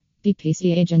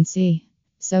PPC Agency.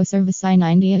 So Service in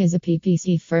India is a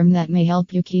PPC firm that may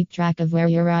help you keep track of where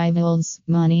your rivals'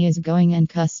 money is going and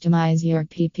customize your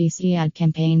PPC ad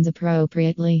campaigns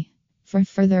appropriately. For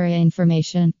further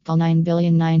information, call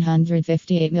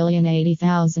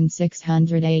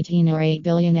 9,958,080,618 or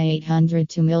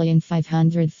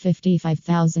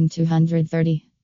 8,802,555,230.